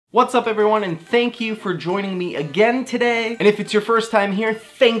What's up everyone, and thank you for joining me again today. And if it's your first time here,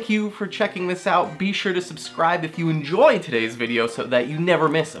 thank you for checking this out. Be sure to subscribe if you enjoy today's video so that you never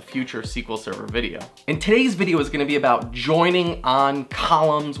miss a future SQL Server video. And today's video is gonna be about joining on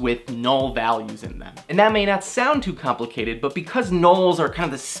columns with null values in them. And that may not sound too complicated, but because nulls are kind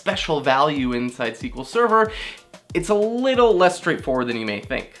of the special value inside SQL Server, it's a little less straightforward than you may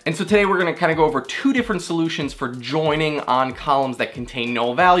think. And so today we're gonna kind of go over two different solutions for joining on columns that contain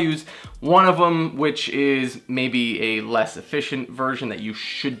null values. One of them, which is maybe a less efficient version that you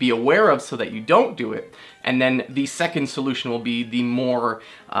should be aware of so that you don't do it. And then the second solution will be the more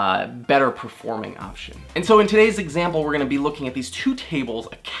better performing option. And so in today's example, we're gonna be looking at these two tables,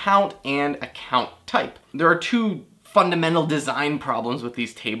 account and account type. There are two fundamental design problems with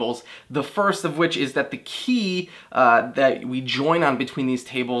these tables. The first of which is that the key that we join on between these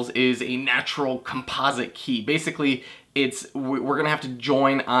tables is a natural composite key. Basically, we're gonna have to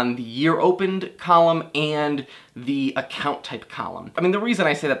join on the year opened column and the account type column. I mean, the reason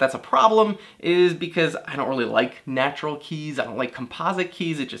I say that that's a problem is because I don't really like natural keys. I don't like composite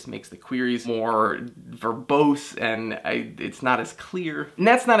keys. It just makes the queries more verbose and it's not as clear. And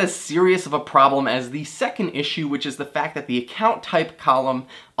that's not as serious of a problem as the second issue, which is the fact that the account type column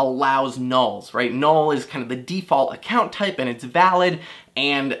allows nulls, right? Null is kind of the default account type and it's valid,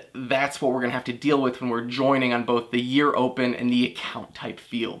 and that's what we're gonna have to deal with when we're joining on both the year open and the account type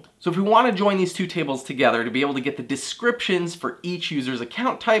field. So if we wanna join these two tables together to be able to get the descriptions for each user's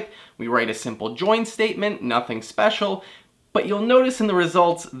account type, we write a simple join statement, nothing special, but you'll notice in the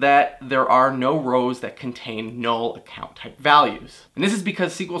results that there are no rows that contain null account type values. And this is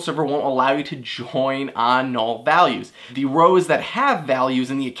because SQL Server won't allow you to join on null values. The rows that have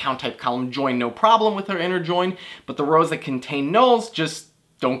values in the account type column join no problem with our inner join, but the rows that contain nulls just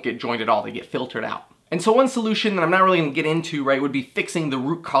don't get joined at all, they get filtered out. And so one solution that I'm not really gonna get into, right, would be fixing the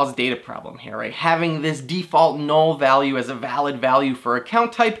root cause data problem here, right? Having this default null value as a valid value for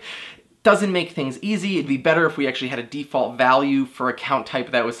account type doesn't make things easy. It'd be better if we actually had a default value for account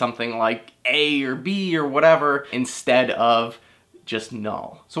type that was something like A or B or whatever instead of just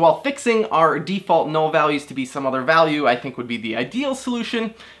null. So while fixing our default null values to be some other value, I think would be the ideal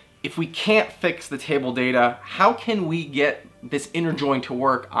solution. If we can't fix the table data, how can we get this inner join to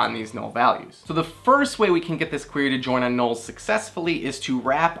work on these null values? So the first way we can get this query to join on nulls successfully is to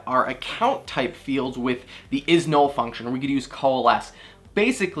wrap our account type fields with the isNull function, or we could use coalesce.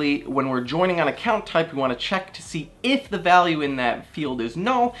 Basically, when we're joining on account type, we want to check to see if the value in that field is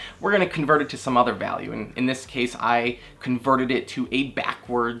null. We're going to convert it to some other value. And in this case, I converted it to a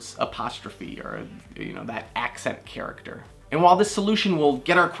backwards apostrophe, or that accent character. And while this solution will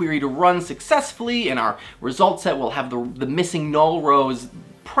get our query to run successfully and our result set will have the missing null rows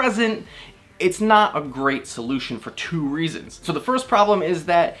present, it's not a great solution for two reasons. So the first problem is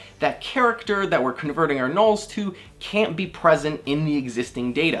that that character that we're converting our nulls to can't be present in the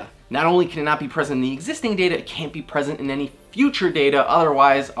existing data. Not only can it not be present in the existing data, it can't be present in any future data,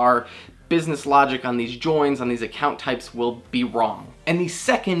 otherwise our business logic on these joins, on these account types will be wrong. And the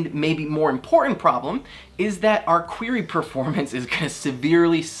second, maybe more important problem is that our query performance is gonna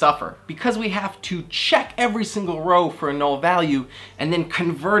severely suffer because we have to check every single row for a null value and then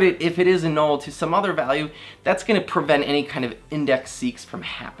convert it, if it is a null, to some other value. That's gonna prevent any kind of index seeks from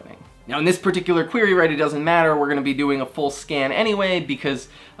happening. Now in this particular query, right, it doesn't matter. We're gonna be doing a full scan anyway because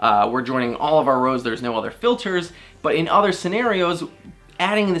we're joining all of our rows. There's no other filters. But in other scenarios,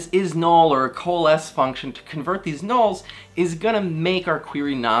 adding this isNull or a coalesce function to convert these nulls is gonna make our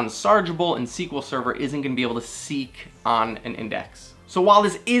query non-sargeable, and SQL Server isn't gonna be able to seek on an index. So while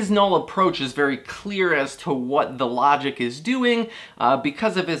this isNull approach is very clear as to what the logic is doing,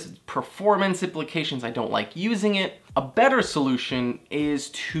 because of its performance implications, I don't like using it. A better solution is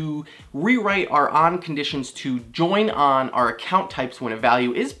to rewrite our on conditions to join on our account types when a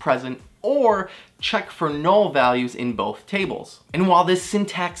value is present, or check for null values in both tables. And while this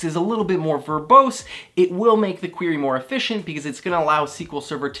syntax is a little bit more verbose, it will make the query more efficient because it's gonna allow SQL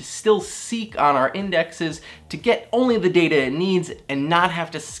Server to still seek on our indexes to get only the data it needs and not have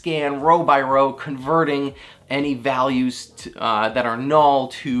to scan row by row, converting any values that are null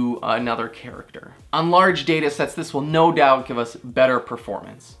to another character. On large data sets, this will no doubt give us better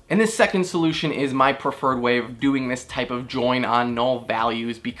performance. And this second solution is my preferred way of doing this type of join on null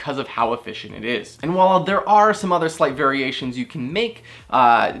values because of how efficient it is. And while there are some other slight variations you can make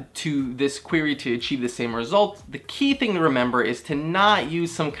to this query to achieve the same result, the key thing to remember is to not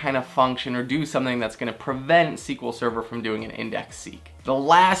use some kind of function or do something that's gonna prevent SQL Server from doing an index seek. The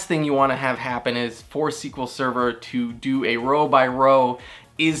last thing you wanna have happen is for SQL Server to do a row by row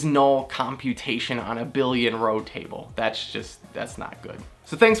isNull computation on a billion row table. That's not good.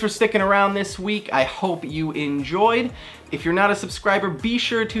 So thanks for sticking around this week. I hope you enjoyed. If you're not a subscriber, be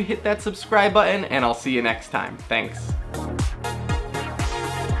sure to hit that subscribe button, and I'll see you next time. Thanks.